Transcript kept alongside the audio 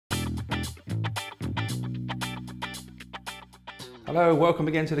Hello, welcome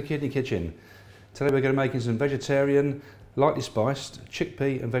again to the Kidney Kitchen. Today we're going to be making some vegetarian, lightly spiced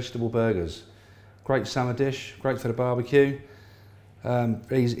chickpea and vegetable burgers. Great summer dish, great for the barbecue.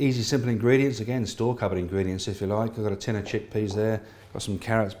 Easy, simple ingredients, again store-cupboard ingredients if you like. I've got a tin of chickpeas there, got some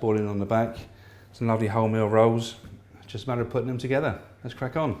carrots boiling on the back, some lovely wholemeal rolls. Just a matter of putting them together. Let's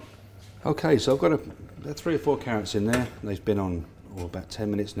crack on. Okay, so I've got 3 or 4 carrots in there. They've been on about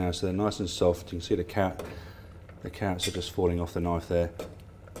 10 minutes now, so they're nice and soft. You can see the carrots are just falling off the knife there.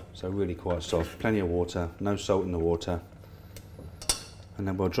 So really quite soft. Plenty of water, no salt in the water. And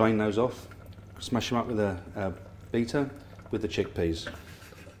then we'll drain those off. Smash them up with a beater with the chickpeas.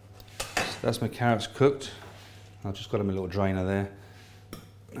 So that's my carrots cooked. I've just got them in a little drainer there.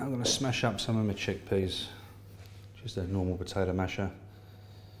 Now I'm going to smash up some of my chickpeas. Just a normal potato masher.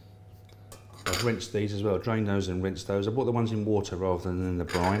 So I've rinsed these as well, drained those and rinsed those. I bought the ones in water rather than in the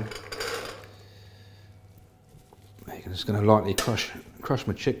brine. I'm just going to lightly crush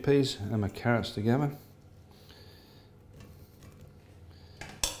my chickpeas and my carrots together.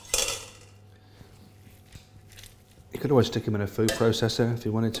 You could always stick them in a food processor if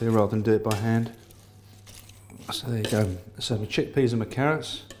you wanted to, rather than do it by hand. So there you go. So my chickpeas and my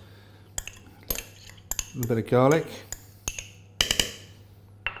carrots, a little bit of garlic,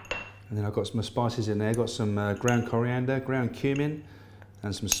 and then I've got some spices in there. I've got some ground coriander, ground cumin,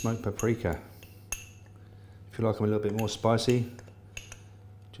 and some smoked paprika. If you like them a little bit more spicy,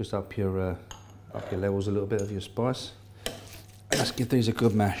 just up your levels a little bit of your spice. Let's give these a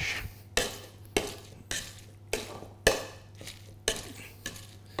good mash.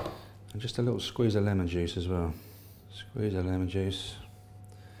 And just a little squeeze of lemon juice as well. Squeeze of lemon juice,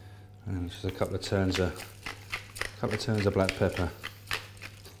 and just a couple of turns of black pepper.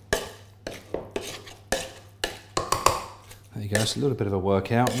 There you go. It's a little bit of a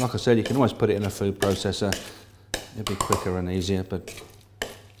workout. Like I said, you can always put it in a food processor. It'll be quicker and easier, but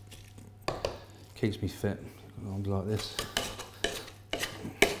keeps me fit. Arms like this.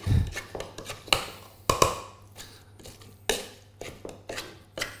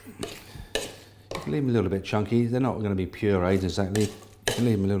 You can leave them a little bit chunky. They're not going to be pureed exactly. You can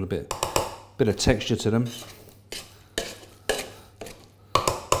leave them a little bit of texture to them.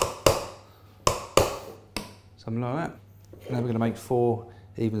 Something like that. Now we're going to make 4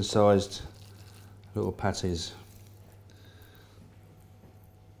 even-sized little patties.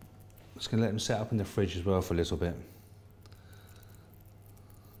 Just going to let them set up in the fridge as well for a little bit.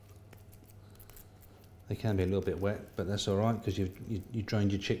 They can be a little bit wet, but that's all right because you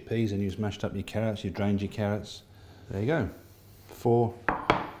drained your chickpeas and you've mashed up your carrots. You drained your carrots. There you go. 4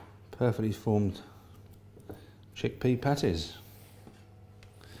 perfectly formed chickpea patties.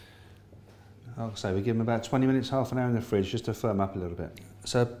 Like I say, we give them about 20 minutes, half an hour in the fridge just to firm up a little bit.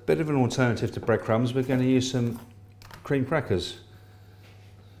 So a bit of an alternative to breadcrumbs, we're going to use some cream crackers,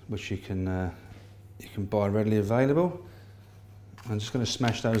 which you can buy readily available. I'm just going to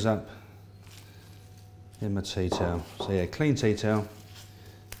smash those up in my tea towel. So yeah, clean tea towel,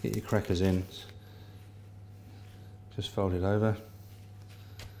 get your crackers in, just fold it over,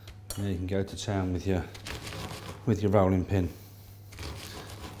 and you can go to town with your rolling pin.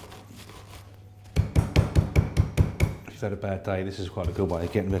 If you've had a bad day, this is quite a good way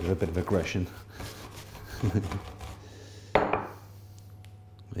of getting rid of a bit of aggression.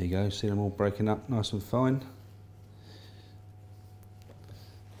 There you go, see them all breaking up nice and fine.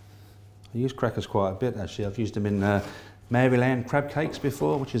 I use crackers quite a bit actually. I've used them in Maryland crab cakes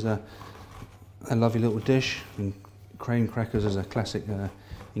before, which is a lovely little dish, and cream crackers is a classic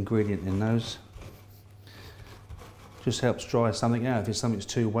ingredient in those. Just helps dry something out. If something's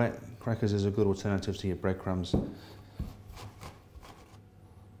too wet, crackers is a good alternative to your breadcrumbs.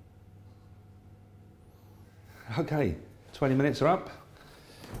 Okay, 20 minutes are up.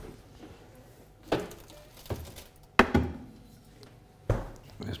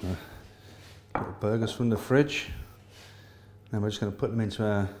 There's my little burgers from the fridge. Now we're just going to put them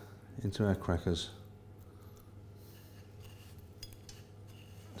into our crackers.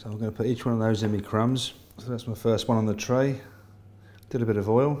 So I'm going to put each one of those in my crumbs. So that's my first one on the tray. Did a bit of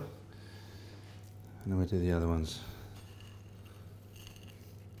oil, and then we do the other ones.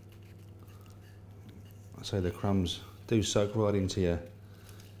 So the crumbs do soak right into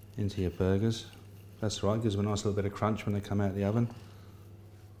your burgers. That's right, gives them a nice little bit of crunch when they come out of the oven.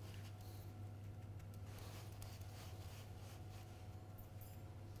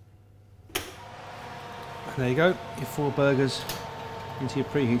 And there you go, your 4 burgers into your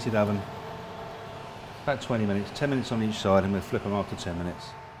preheated oven. About 20 minutes, 10 minutes on each side, and we'll flip them after 10 minutes.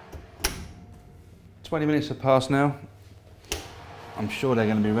 20 minutes have passed now. I'm sure they're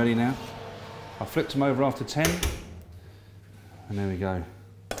going to be ready now. I flipped them over after 10, And there we go.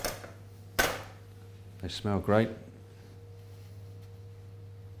 They smell great.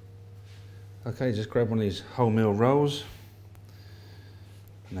 Okay, just grab one of these wholemeal rolls.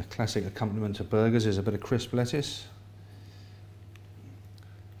 And the classic accompaniment to burgers is a bit of crisp lettuce.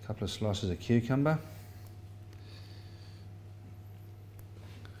 A couple of slices of cucumber.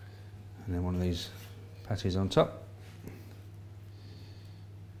 And then one of these patties on top.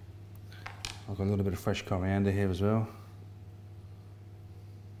 I've got a little bit of fresh coriander here as well.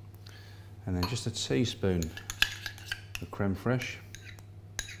 And then just a teaspoon of creme fraiche.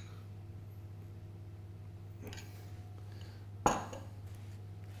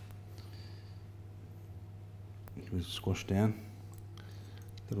 Squash down.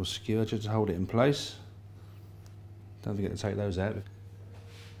 Little skewer just to hold it in place. Don't forget to take those out.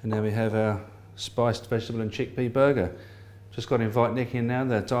 And then we have our spiced vegetable and chickpea burger. Just got to invite Nick in now,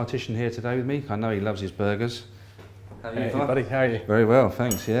 the dietitian here today with me. I know he loves his burgers. How are you, buddy? How are you? Very well,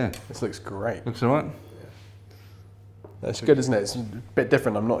 thanks, yeah. This looks great. Looks all right? That's good, isn't it? It's a bit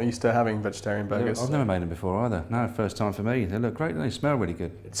different. I'm not used to having vegetarian burgers. I've never made them before either. No, first time for me. They look great and they smell really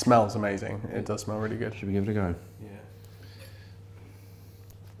good. It smells amazing. It does smell really good. Should we give it a go? Yeah.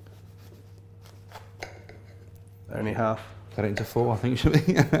 Only half. Cut it into 4, I think, should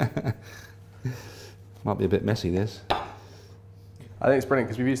we? Might be a bit messy, this. I think it's brilliant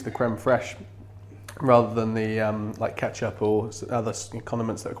because we've used the creme fraiche rather than the like ketchup or other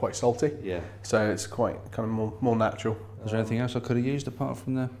condiments that are quite salty. Yeah. So it's quite kind of more natural. Is there anything else I could have used apart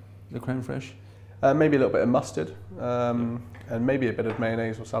from the creme fraiche? Maybe a little bit of mustard and maybe a bit of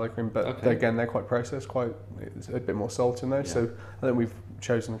mayonnaise or salad cream, but again they're quite processed, it's a bit more salt in those. Yeah. So I think we've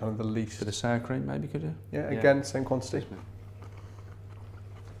chosen kind of the least. Bit of sour cream maybe, could you? Yeah, again, same quantity.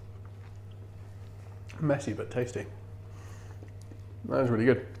 Messy but tasty. That was really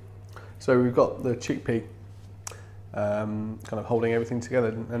good. So we've got the chickpea kind of holding everything together,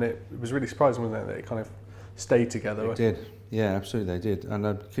 and it was really surprising, wasn't it, that it kind of stayed together. It did, yeah, absolutely, they did.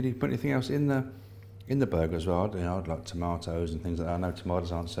 And could you put anything else in the burger as well? I'd like tomatoes and things like that. I know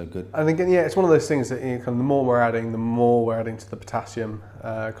tomatoes aren't so good. I think, yeah, it's one of those things that kind of the more we're adding to the potassium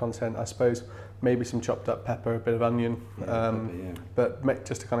content, I suppose. Maybe some chopped up pepper, a bit of onion, but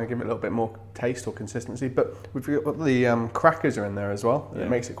just to kind of give it a little bit more taste or consistency. But we've got the crackers are in there as well. Yeah. It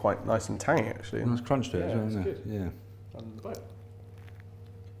makes it quite nice and tangy, actually. Nice crunch to it as well, isn't it? Good. Yeah.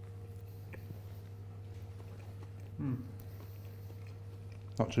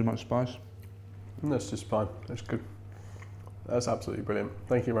 Not too much spice? That's just fine. That's good. That's absolutely brilliant.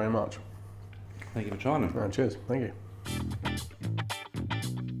 Thank you very much. Thank you for trying them. Cheers. Thank you.